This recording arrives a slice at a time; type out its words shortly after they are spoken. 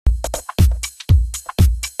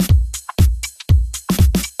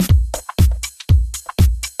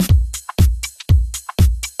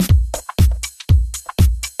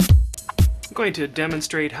going to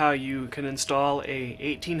demonstrate how you can install a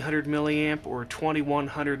 1800 milliamp or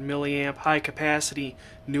 2100 milliamp high capacity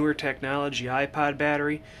newer technology iPod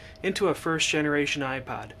battery into a first generation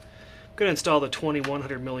iPod. I'm going to install the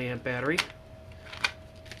 2100 milliamp battery.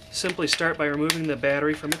 Simply start by removing the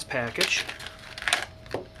battery from its package.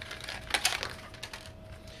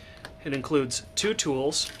 It includes two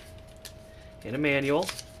tools and a manual,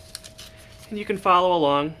 and you can follow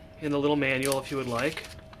along in the little manual if you would like,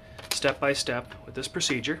 step by step with this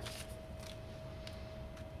procedure.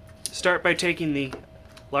 Start by taking the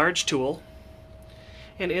large tool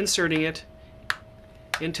and inserting it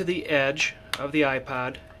into the edge of the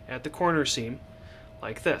iPod at the corner seam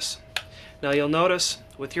like this. Now you'll notice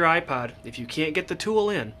with your iPod, if you can't get the tool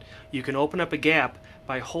in, you can open up a gap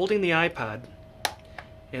by holding the iPod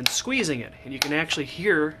and squeezing it, and you can actually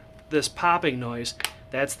hear this popping noise.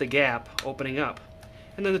 That's the gap opening up,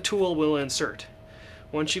 and then the tool will insert.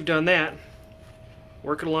 Once you've done that,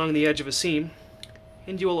 work it along the edge of a seam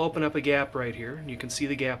and you will open up a gap right here. You can see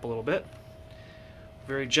the gap a little bit.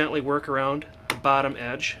 Very gently work around the bottom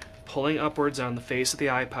edge, pulling upwards on the face of the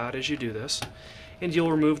iPod as you do this, and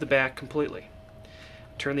you'll remove the back completely.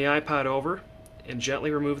 Turn the iPod over and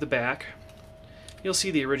gently remove the back. You'll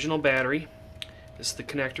see the original battery. This is the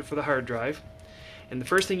connector for the hard drive. And the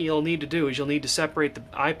first thing you'll need to do is you'll need to separate the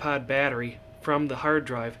iPod battery from the hard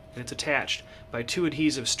drive, and it's attached by two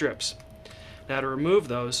adhesive strips. Now to remove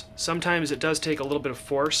those, sometimes it does take a little bit of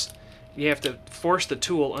force. You have to force the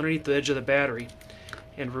tool underneath the edge of the battery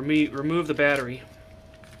and remove the battery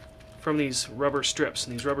from these rubber strips.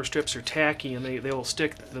 And these rubber strips are tacky and they will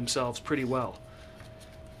stick themselves pretty well.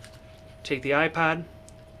 Take the iPod,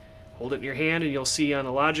 hold it in your hand, and you'll see on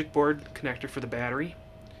the logic board connector for the battery.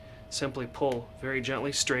 Simply pull very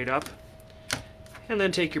gently straight up, and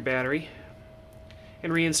then take your battery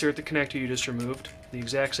and reinsert the connector you just removed the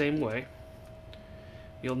exact same way.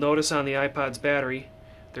 You'll notice on the iPod's battery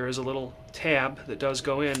there is a little tab that does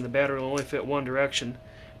go in. The battery will only fit one direction,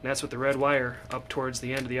 and that's with the red wire up towards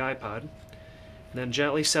the end of the iPod. And then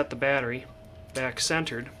gently set the battery back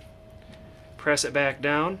centered. Press it back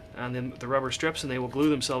down on the rubber strips and they will glue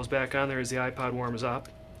themselves back on there as the iPod warms up.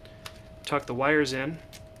 Tuck the wires in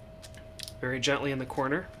very gently in the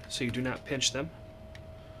corner so you do not pinch them.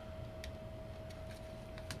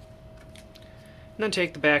 And then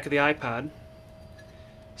take the back of the iPod,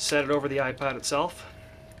 set it over the iPod itself,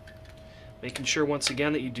 making sure once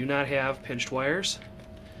again that you do not have pinched wires,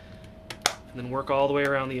 and then work all the way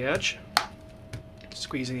around the edge,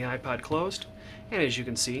 squeezing the iPod closed, and as you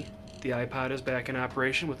can see, the iPod is back in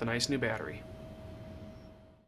operation with a nice new battery.